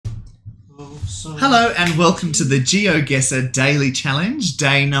Hello and welcome to the Geoguessr Daily Challenge,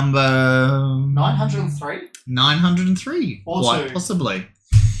 day number 903? 903, Or quite two. possibly.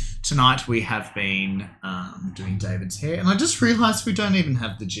 Tonight we have been doing David's hair, and I just realised we don't even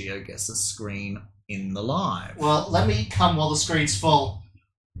have the Geoguessr screen in the live. Well, let me come while the screen's full.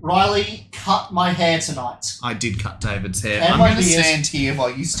 Riley, cut my hair tonight. I did cut David's hair. And I'm my going to beard. stand here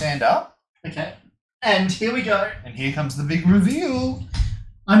while you stand up. Okay. And here we go. And here comes the big reveal.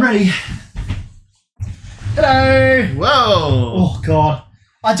 I'm ready. Hello! Whoa! Oh, God.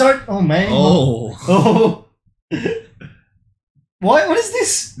 I don't... Oh, man. Oh. Oh. What is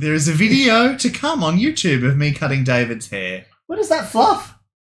this? There is a video to come on YouTube of me cutting David's hair. What is that fluff?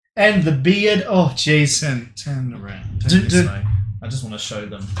 And the beard. Oh, jeez. Turn around. Turn this way. I just want to show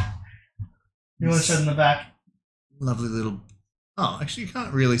them. You want to show them the back? Lovely little... Oh, actually, you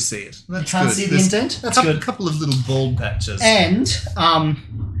can't really see it. That's You can't good. see the indent? That's good. A couple of little bald patches. And,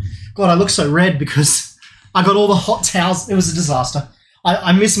 God, I look so red because I got all the hot towels. It was a disaster.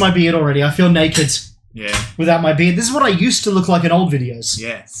 I miss my beard already. I feel naked Yeah. without my beard. This is what I used to look like in old videos.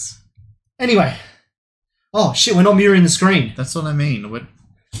 Yes. Anyway. Oh, shit, we're not mirroring the screen. That's what I mean.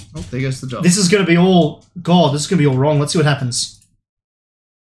 Oh, there goes the dog. This is going to be all... God, this is going to be all wrong. Let's see what happens.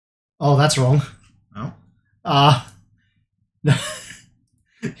 Oh, that's wrong. Oh.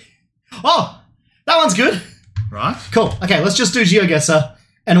 Oh, that one's good. Right. Cool. Okay, let's just do Geoguessr,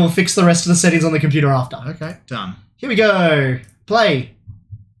 and we'll fix the rest of the settings on the computer after. Okay, done. Here we go. Play.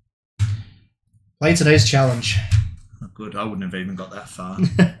 Play today's challenge. Oh, good. I wouldn't have even got that far.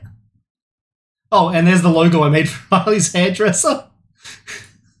 Oh, and there's the logo I made for Riley's hairdresser.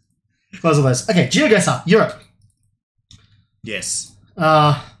 Close all those. Okay, Geoguessr, Europe. Yes.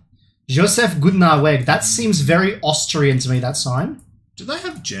 Josef Gudnarweg. That seems very Austrian to me, that sign. Do they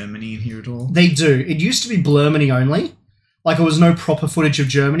have Germany in here at all? They do. It used to be Blurmany only. Like, it was no proper footage of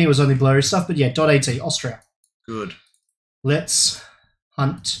Germany. It was only blurry stuff. But yeah, .at, Austria. Good. Let's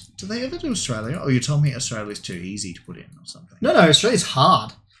hunt. Do they ever do Australia? Oh, you told me Australia's too easy to put in or something. No, Australia's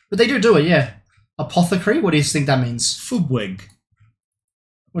hard. But they do it, yeah. Apothecary? What do you think that means? Fubweg.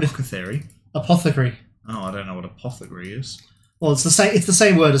 What is Apothecary? apothecary? Oh, I don't know what apothecary is. Well, it's the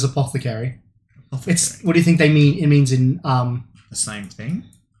same word as apothecary. Apothecary. It's what do you think they mean? It means in the same thing?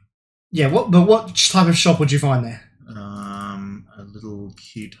 Yeah, what type of shop would you find there? A little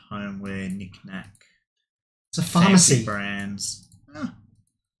cute homeware knick-knack. It's a pharmacy. Fancy brands.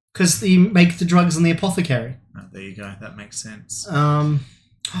 Because you make the drugs in the apothecary. Oh, there you go. That makes sense.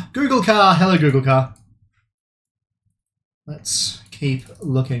 Google car. Hello, Google car. Let's keep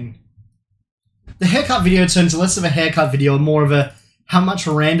looking. The haircut video turned to less of a haircut video and more of a how much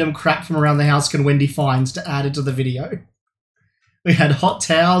random crap from around the house can Wendy find to add into the video. We had hot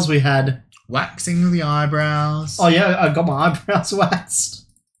towels. We had... Waxing the eyebrows. Oh, yeah, I got my eyebrows waxed.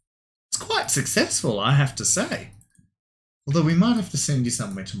 It's quite successful, I have to say. Although we might have to send you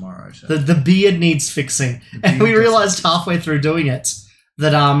somewhere tomorrow. The beard needs fixing. And we realised halfway through doing it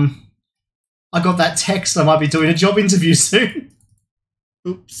that I got that text I might be doing a job interview soon.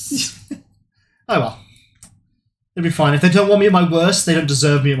 Oops. Oh well. It'll be fine. If they don't want me at my worst, they don't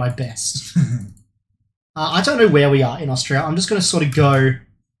deserve me at my best. I don't know where we are in Austria. I'm just going to sort of go...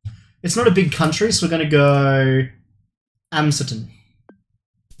 It's not a big country, so we're going to go... Amsterdam.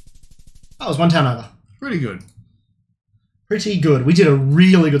 That was one town over. Pretty good. Pretty good. We did a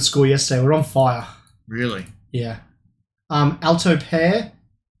really good score yesterday. We're on fire. Really? Yeah. Alto Pair.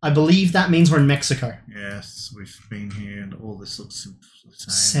 I believe that means we're in Mexico. Yes, we've been here and all this looks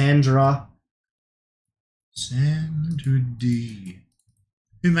the same. Sandra D.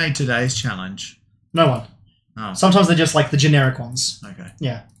 Who made today's challenge? No one. Oh. Sometimes they're just like the generic ones. Okay.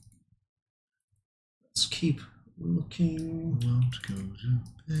 Yeah. Let's keep looking. Won't go to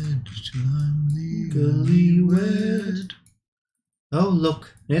bed till I'm Legally wed. Oh,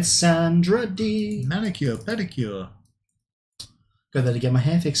 look. It's Sandra D. Manicure, pedicure. Go there to get my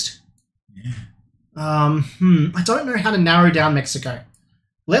hair fixed. Yeah. I don't know how to narrow down Mexico.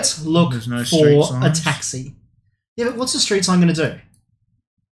 Let's look There's no street for signs? a taxi. Yeah, but what's the street sign going to do?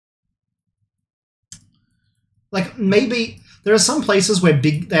 Like, maybe... There are some places where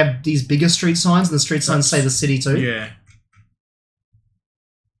they have these bigger street signs, and the street signs say the city too. Yeah.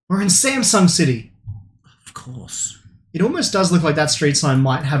 We're in Samsung City. Of course. It almost does look like that street sign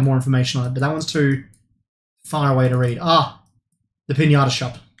might have more information on it, but that one's too far away to read. Ah, the Pinata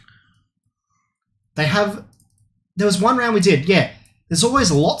Shop. They have... There was one round we did, yeah. There's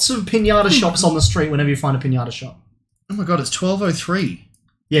always lots of pinata shops on the street whenever you find a pinata shop. Oh my god, it's 12:03.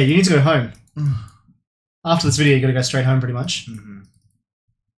 Yeah, you need to go home. After this video, you got to go straight home pretty much.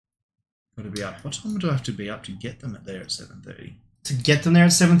 Got to be up. What time do I have to be up to get them there at 7:30? To get them there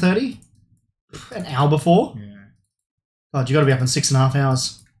at 7:30? An hour before? Yeah. God, you got to be up in 6.5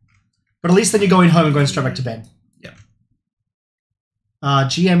 hours. But at least then you're going home and going straight back to bed. Yep.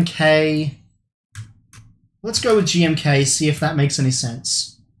 GMK. Let's go with GMK, see if that makes any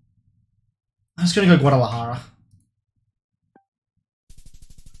sense. I'm just going to go Guadalajara.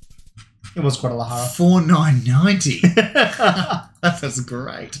 It was Guadalajara. 4990. That was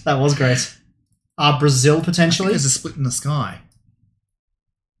great. That was great. Brazil, potentially? There's a split in the sky.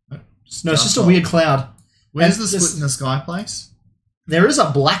 No, it's just a weird cloud. Where's the split in the sky place? There is a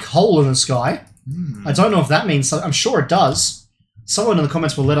black hole in the sky. Hmm. I don't know if that means something. I'm sure it does. Someone in the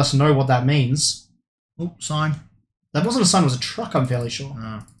comments will let us know what that means. Oh, sign. That wasn't a sign, it was a truck, I'm fairly sure.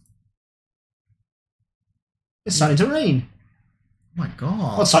 Oh. It's starting to rain. Oh my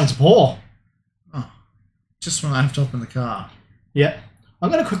god. Oh, it's starting to pour. Oh. Just when I have to open the car. Yeah. I'm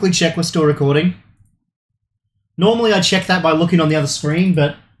going to quickly check we're still recording. Normally I check that by looking on the other screen,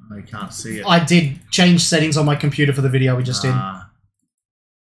 but I can't see it. I did change settings on my computer for the video we just did.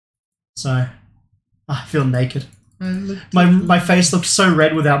 So, I feel naked. My face looked so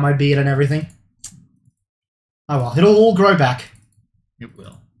red without my beard and everything. Oh well, it'll all grow back. It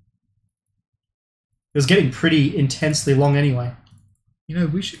will. It was getting pretty intensely long anyway. You know,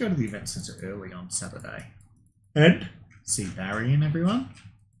 we should go to the event centre early on Saturday. And? See Barry and everyone.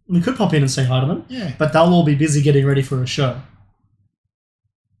 We could pop in and say hi to them. Yeah. But they'll all be busy getting ready for a show.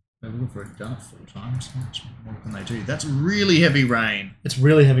 They've already done it 4 times. How much more can they do? That's really heavy rain. It's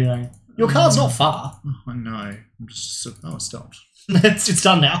really heavy rain. Your car's not far. Oh, I know. I'm just... Oh, it stopped. It's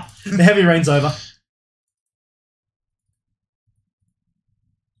done now. The heavy rain's over.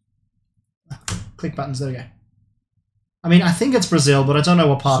 Click buttons, there we go. I mean, I think it's Brazil, but I don't know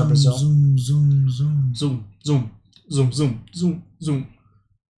what part of Brazil. Zoom, zoom, zoom. Zoom, zoom, zoom, zoom, zoom, zoom.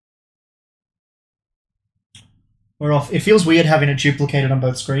 We're off. It feels weird having it duplicated on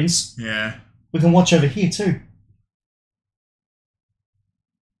both screens. Yeah. We can watch over here too.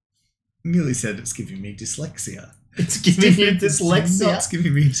 Nearly said it's giving me dyslexia. It's giving you dyslexia? It's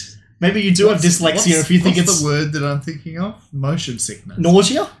giving me... Maybe you do have dyslexia if you think it's... What's the word that I'm thinking of? Motion sickness.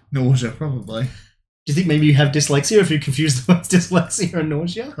 Nausea? Nausea, probably. Do you think maybe you have dyslexia if you confuse the words dyslexia and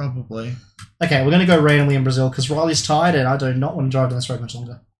nausea? Probably. Okay, we're going to go randomly in Brazil because Riley's tired and I do not want to drive down this road much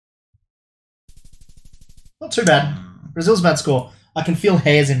longer. Not too bad. Brazil's a bad score. I can feel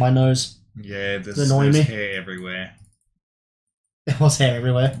hairs in my nose. Yeah, there's annoying me. hair everywhere. There was hair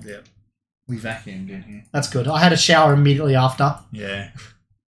everywhere. Yep. We vacuumed in here. That's good. I had a shower immediately after. Yeah.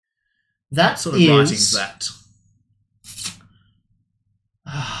 That sort of writing's that.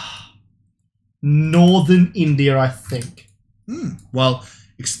 Northern India, I think. Well,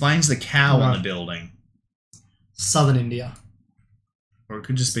 explains the cow on the building. Southern India. Or it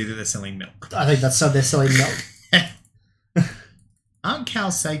could just be that they're selling milk. I think that's how they're selling milk. Aren't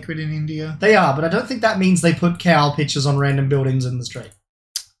cows sacred in India? They are, but I don't think that means they put cow pictures on random buildings in the street.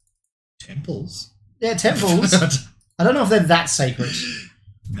 Temples? Yeah, temples. I don't know if they're that sacred.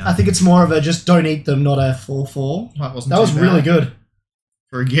 No. I think it's more of a just don't eat them, not a 4-4. That was really good.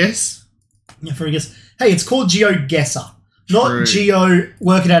 For a guess? Yeah, for a guess. Hey, it's called Geoguessr. Not True. Geo,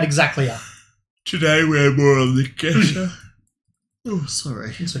 work it out exactly. Today we're more on the guesser. Oh,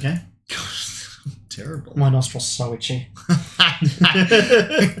 sorry. It's okay. Gosh, terrible. My nostrils so itchy.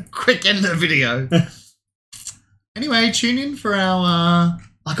 Quick, end the video. Anyway, tune in for our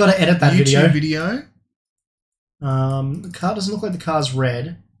I gotta edit that YouTube video. The car doesn't look like the car's red.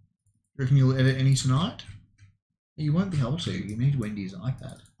 You reckon you'll edit any tonight? You won't be able to. You need Wendy's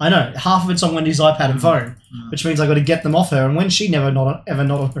iPad. I know. Half of it's on Wendy's iPad and phone, which means I got to get them off her. And when she ever not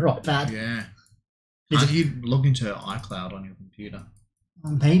on her iPad. Yeah. Can't you log into iCloud on your computer?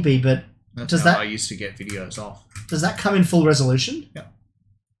 Maybe, but That's how I used to get videos off. Does that come in full resolution? Yeah.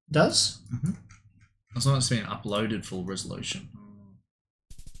 Does? Mm-hmm. As long as it's been uploaded full resolution.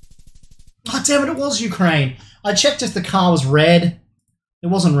 Oh, damn it, it was Ukraine. I checked if the car was red. It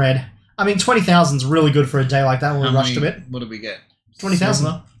wasn't red. I mean, 20,000 is really good for a day like that when we rushed a bit. What did we get?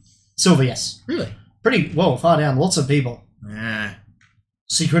 20,000. Silver, yes. Really? Pretty, well, far down. Lots of people. Yeah.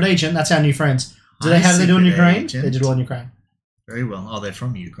 Secret agent, that's our new friends. How do they do in Ukraine? Agent. They did well in Ukraine. Very well. Oh, they're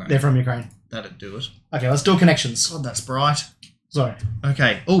from Ukraine. They're from Ukraine. That'd do it. Okay, let's do connections. God, that's bright. Sorry.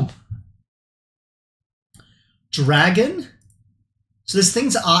 Okay. Oh. Dragon? So there's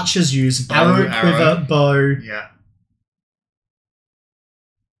things archers use. Arrow, quiver, bow. Yeah.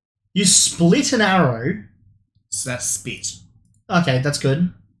 You split an arrow. So that's spit. Okay, that's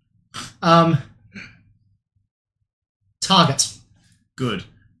good. Target. Good.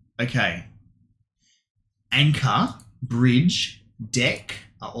 Okay. Anchor, bridge, deck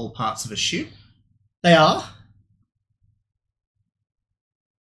are all parts of a ship. They are.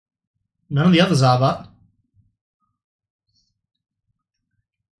 None of the others are, but...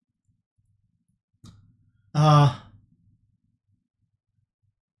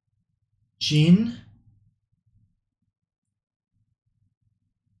 Gin.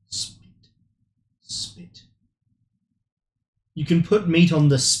 Spit. You can put meat on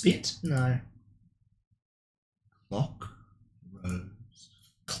the spit? No. Clock. Rose.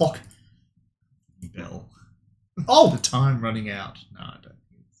 Clock. Bell. Oh! The time running out. No, I don't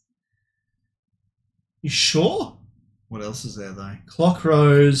think it's... You sure? What else is there, though? Clock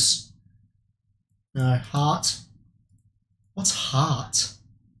rose. No. Heart. What's heart?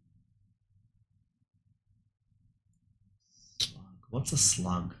 Slug. What's a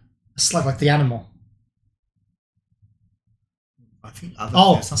slug? A slug, like the animal. I think other...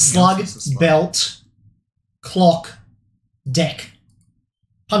 Oh, there's something slug, else that's a slug. belt, clock, deck.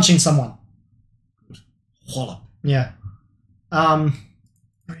 Punching someone. Wallop. Yeah.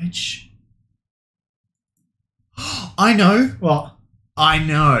 Bridge. I know. What? I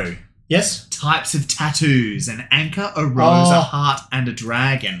know. Yes? Types of tattoos: an anchor, a rose, Oh. a heart, and a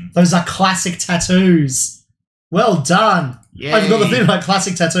dragon. Those are classic tattoos. Well done. Yay. I forgot the thing about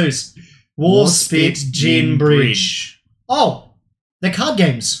classic tattoos. War, spit, gin, bridge. Oh, they're card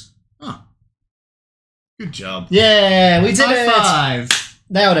games. Oh. Good job. Yeah, we did High it. five.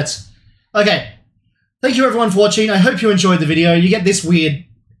 Nailed it. Okay. Thank you everyone for watching. I hope you enjoyed the video. You get this weird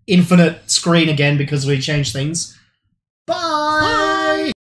infinite screen again because we changed things. Bye.